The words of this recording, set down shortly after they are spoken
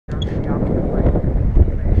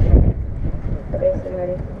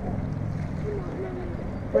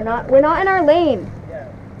We're not in our lane.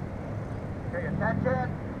 Okay, attention.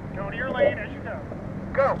 Go to your lane as you go.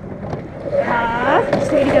 Go. Half,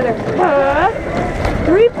 stay together. Half,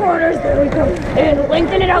 3/4, there we go. And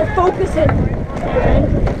lengthen it out, focus it.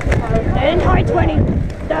 And high 20.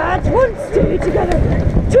 That's 1, stay together.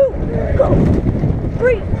 2, go.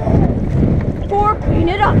 3, 4, clean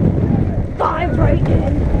it up. 5, right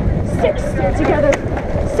in. 6, stay together.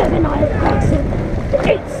 7, I have Coxon.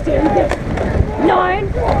 8, stay there. 9,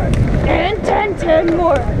 and 10, 10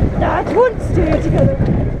 more. That's 1, stay together.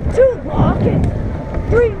 2, lock it.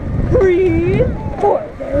 3, 4,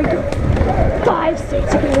 there we go. 5, stay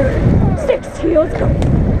together. 6, heels, go.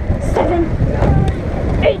 7,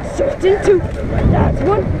 8, shift in 2. That's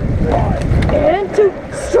 1. And 2,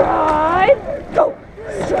 stride, go.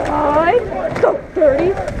 Stride, go.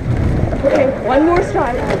 30. Okay, one more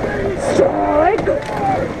stride. Stride, go.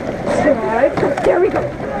 Stride, go. There we go.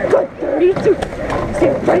 Good, 32.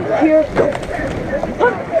 Stay right here, go.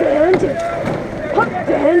 Up, bend in. Up,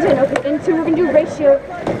 bend in. Okay, into, we're gonna do ratio.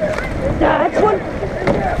 That's 1.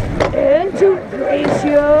 And 2,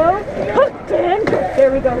 ratio. Up, bend, go.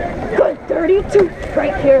 There we go. Good, 32.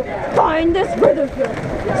 Right here. Find this rhythm here.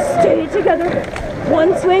 Stay together.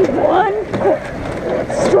 1 swing, 1 core.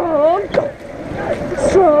 Strong, go.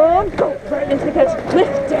 Strong, go. Right into the catch.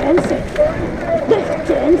 Lift and sit. Lift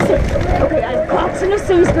and sit. Okay, I have Coxon of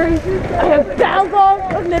Simsbury. I have Balgall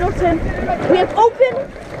of Middleton. We have Open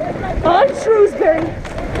on Shrewsbury.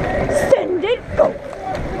 Send it, go.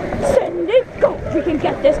 Send it, go. We can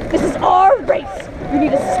get this. This is our race. We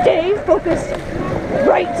need to stay focused.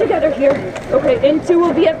 Right together here. Okay, into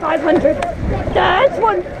will be at 500. That's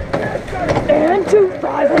 1. And 2,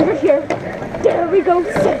 500 here. There we go,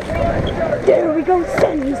 send. There we go,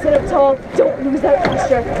 send. You sit up tall. Don't lose that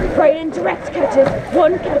posture. Right in direct catches.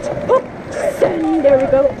 1 catch. Hook, send. There we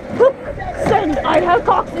go. Hook, send. I have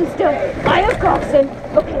Coxon still. I have Coxon.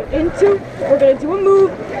 Okay, into. We're going to do a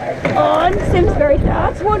move on Simsbury.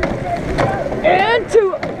 That's 1. And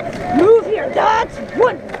 2. Move here. That's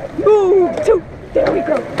 1. Move 2. There we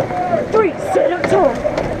go. 3, sit up tall.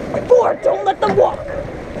 4, don't let them walk.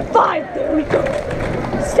 5, there we go.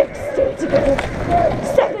 6, stay together.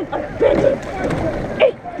 7, I'm bending.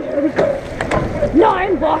 8, there we go.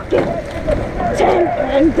 9, walk in. 10,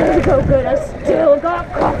 and there we go, good. I still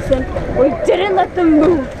got Coxon. We didn't let them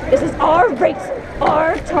move. This is our race,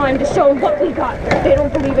 our time to show them what we got. They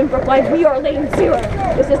don't believe in Brookline. We are lane 0.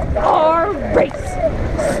 This is our race.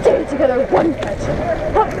 Stay together, 1 catch.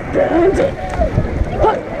 Up, bend it.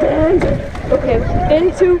 Up, bend it. Okay,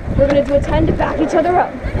 into, we're gonna do a 10 to back each other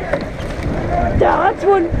up. That's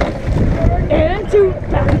 1. And 2,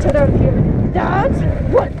 back each other up here. That's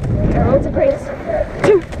 1. Carol to Grace.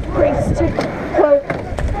 2, Grace to Chloe.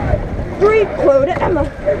 3, Chloe to Emma.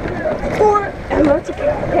 4, Emma to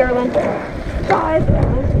Carolyn. 5,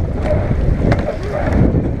 Emma.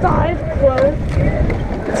 5,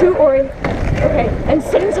 Chloe. 2, Ori. Okay, and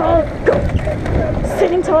sitting tall, go.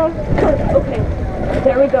 Sitting tall, go. Okay.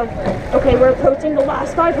 There we go. Okay, we're approaching the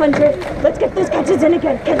last 500. Let's get those catches in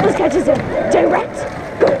again. Get those catches in. Direct.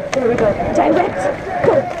 Go. There we go. Direct.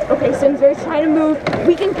 Go. Okay, Simsbury's trying to move.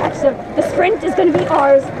 We can catch them. The sprint is going to be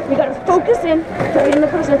ours. We got to focus in. Right in the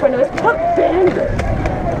person in front of us. Up, bend, go.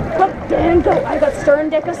 Up, bend, go. I got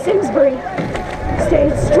Sterndek of Simsbury. Stay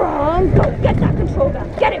strong. Go. Get that control back.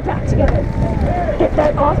 Get it back together. Get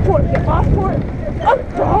that off port. Get off port. Up,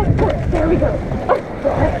 off port. There we go. Up,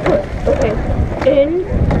 off port. Okay. In.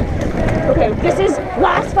 Okay, this is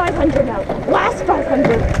last 500 now. Last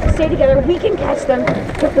 500. Stay together. We can catch them.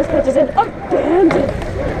 Get those catches in. Up, bend in.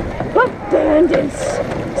 Up, bend in.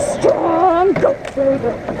 Strong, go. There we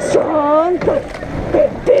go. Strong, go. Okay,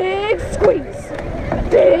 big squeeze.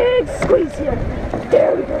 Big squeeze here.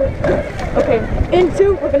 There we go. Okay,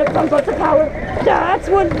 into. We're going to bump up the power. That's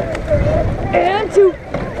 1. And 2.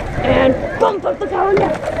 And bump up the power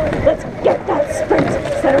now. Let's get that sprint.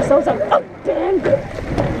 Set ourselves up. Up and go.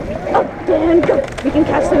 Up and go. We can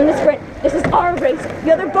catch them in the sprint. This is our race.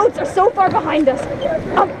 The other boats are so far behind us.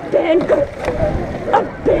 Up and go.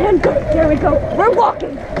 Up and go. There we go. We're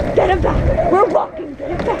walking. Get it back. We're walking.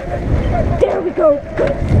 Get it back. There we go.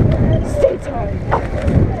 Good. Stay tall. Up.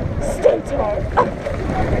 Stay tall.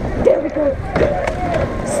 Up. There we go. Good.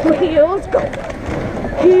 Heels go.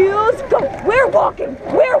 Heels go. We're walking.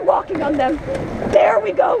 We're walking on them. There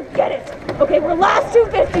we go. Get it. Okay, we're last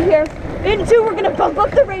 250 here. Into, we're going to bump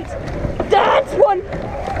up the rate. That's 1.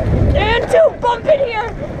 And 2. Bump in here.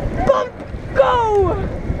 Bump. Go.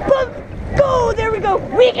 Bump. Go. There we go.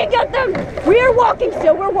 We can get them. We are walking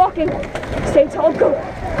still. We're walking. Stay tall. Go.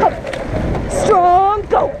 Up. Strong.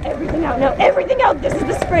 Go. Everything out now. Everything out. This is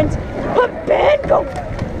the sprint. Up and go.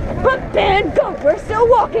 But man, go, we're still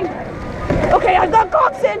walking. Okay, I've got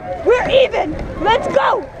Coxon. We're even. Let's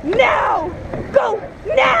go now. Go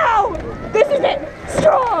now. This is it.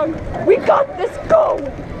 Strong. We got this. Go.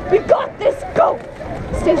 We got this. Go.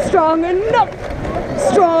 Stay strong enough.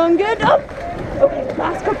 Strong enough. Okay,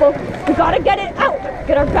 last couple. We gotta get it out.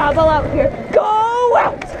 Get our babble out here. Go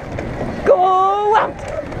out. Go out.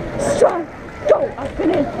 Strong. Go up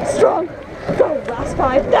and in. Strong. Go. Last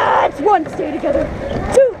 5. That's 1. Stay together.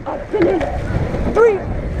 2. Up and in. 3.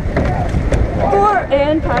 4.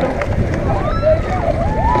 And paddle.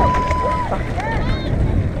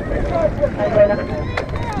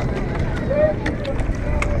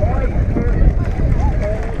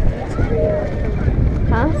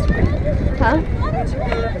 Huh? Huh?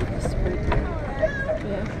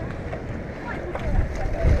 Yeah.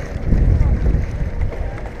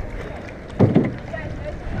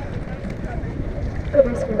 Good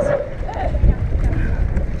whiskers.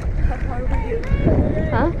 How far were you?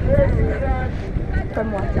 Huh? From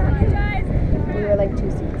what? We were like 2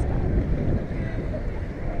 seats back.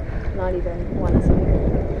 Not even 1 seat.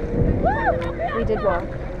 We did walk.